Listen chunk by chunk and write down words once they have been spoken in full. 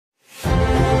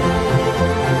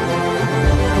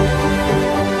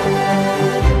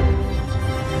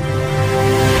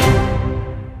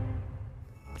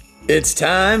It's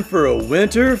time for a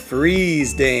winter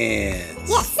freeze dance.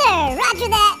 Yes, sir. Roger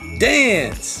that.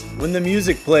 Dance when the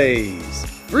music plays.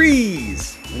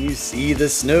 Freeze when you see the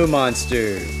snow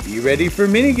monster. Be ready for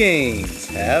mini games.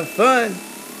 Have fun.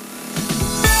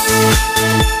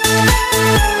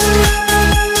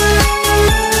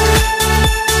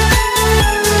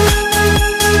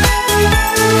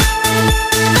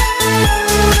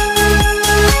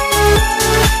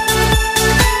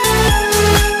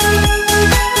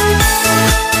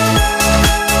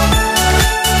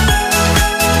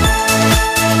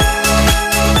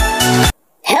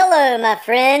 My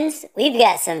friends, we've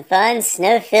got some fun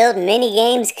snow-filled mini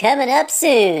games coming up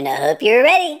soon. I hope you're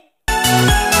ready.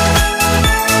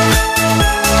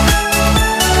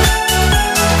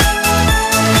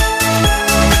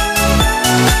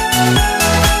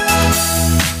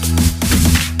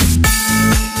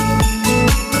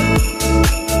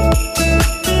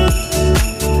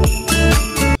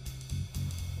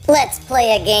 Let's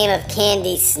play a game of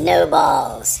candy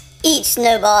snowballs. Each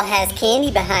snowball has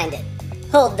candy behind it.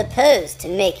 Hold the pose to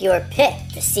make your pick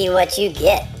to see what you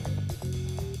get.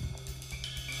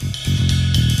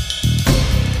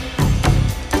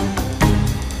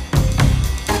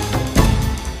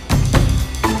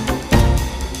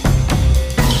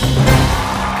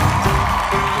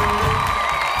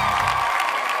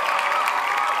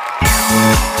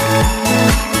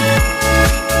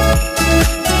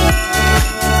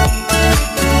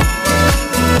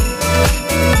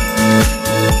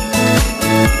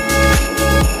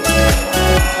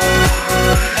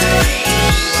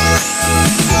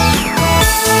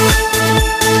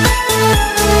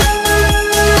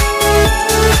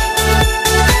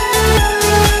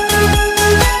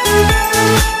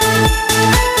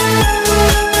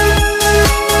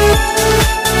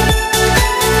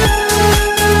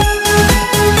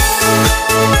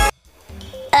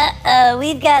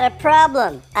 We've got a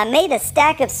problem. I made a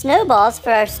stack of snowballs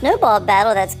for our snowball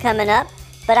battle that's coming up,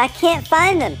 but I can't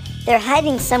find them. They're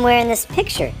hiding somewhere in this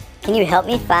picture. Can you help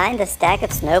me find the stack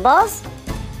of snowballs?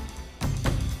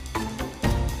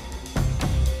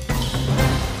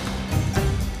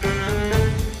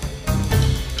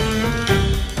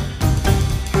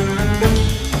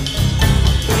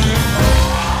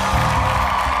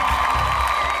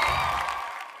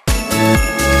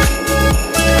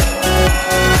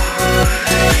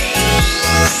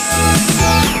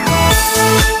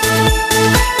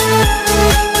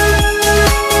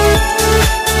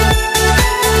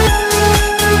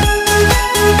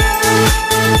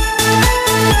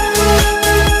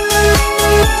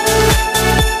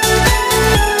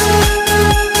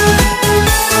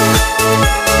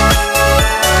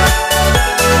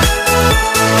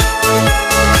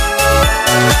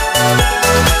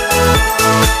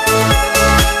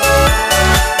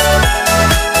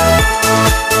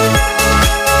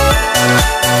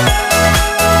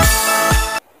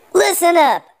 Listen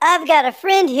up, I've got a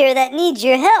friend here that needs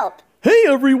your help. Hey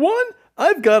everyone,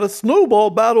 I've got a snowball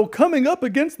battle coming up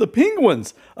against the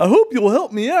penguins. I hope you'll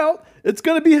help me out. It's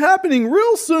going to be happening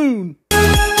real soon.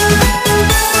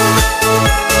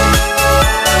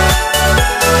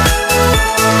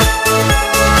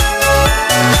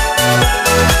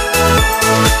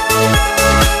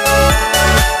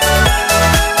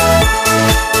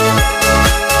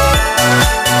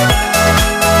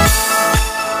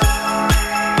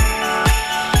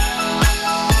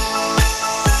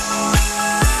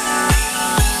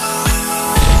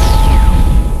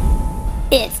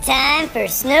 It's time for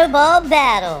snowball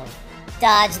battle.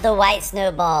 Dodge the white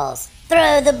snowballs.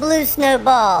 Throw the blue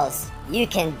snowballs. You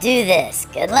can do this.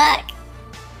 Good luck.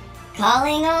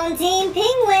 Calling on Team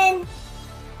Penguin.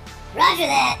 Roger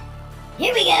that.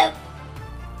 Here we go.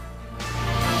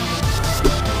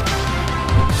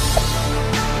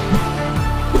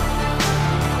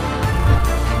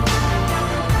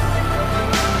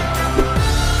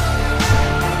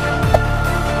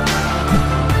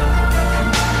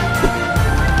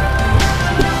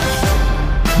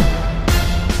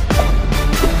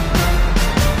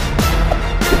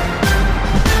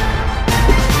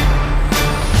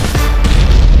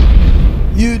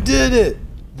 You did it!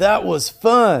 That was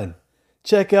fun!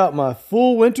 Check out my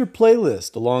full winter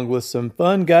playlist along with some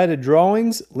fun guided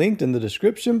drawings linked in the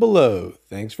description below.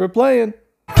 Thanks for playing!